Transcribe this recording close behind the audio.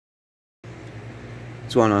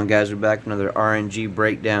What's going on, guys? We're back with another RNG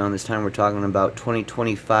breakdown. This time we're talking about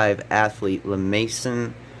 2025 athlete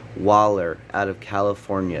LaMason Waller out of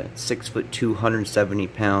California. 6'2", 270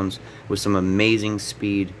 pounds with some amazing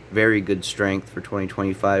speed, very good strength for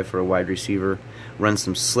 2025 for a wide receiver. Runs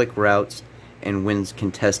some slick routes and wins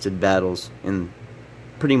contested battles in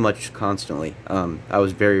pretty much constantly. I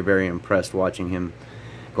was very, very impressed watching him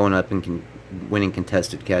going up and winning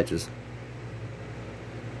contested catches.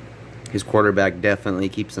 His quarterback definitely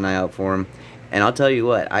keeps an eye out for him. And I'll tell you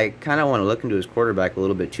what, I kind of want to look into his quarterback a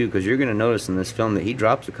little bit too, because you're going to notice in this film that he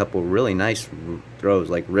drops a couple really nice throws,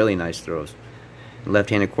 like really nice throws.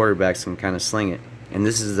 Left-handed quarterbacks can kind of sling it. And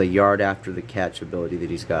this is the yard after the catch ability that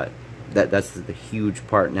he's got. That's the huge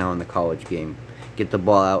part now in the college game. Get the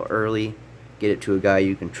ball out early, get it to a guy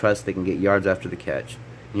you can trust that can get yards after the catch.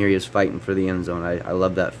 And here he is fighting for the end zone. I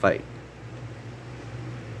love that fight.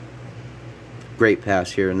 Great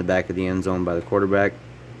pass here in the back of the end zone by the quarterback.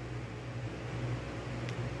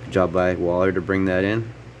 Good job by Waller to bring that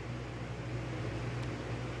in.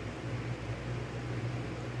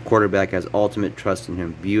 Quarterback has ultimate trust in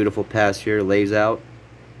him. Beautiful pass here, lays out.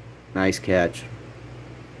 Nice catch.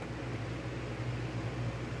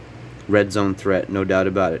 Red zone threat, no doubt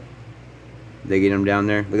about it. They get him down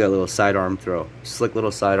there. Look at that little sidearm throw. Slick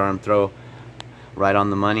little sidearm throw. Right on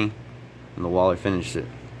the money. And the Waller finished it.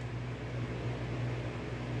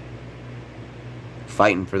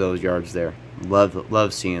 Fighting for those yards there.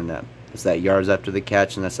 Love seeing that. It's that yards after the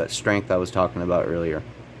catch, and that's that strength I was talking about earlier.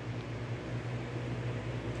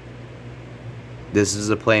 This is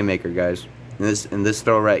a playmaker, guys. And this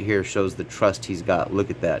throw right here shows the trust he's got. Look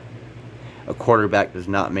at that. A quarterback does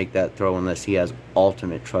not make that throw unless he has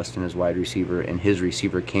ultimate trust in his wide receiver, and his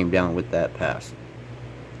receiver came down with that pass.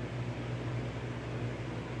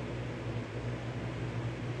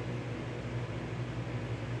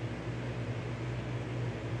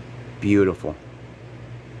 Beautiful.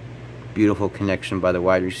 Beautiful connection by the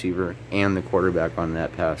wide receiver and the quarterback on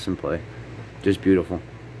that pass and play. Just beautiful.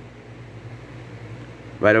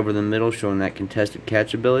 Right over the middle, showing that contested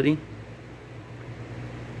catch ability.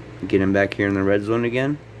 Get him back here in the red zone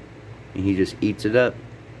again. And he just eats it up.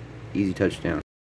 Easy touchdown.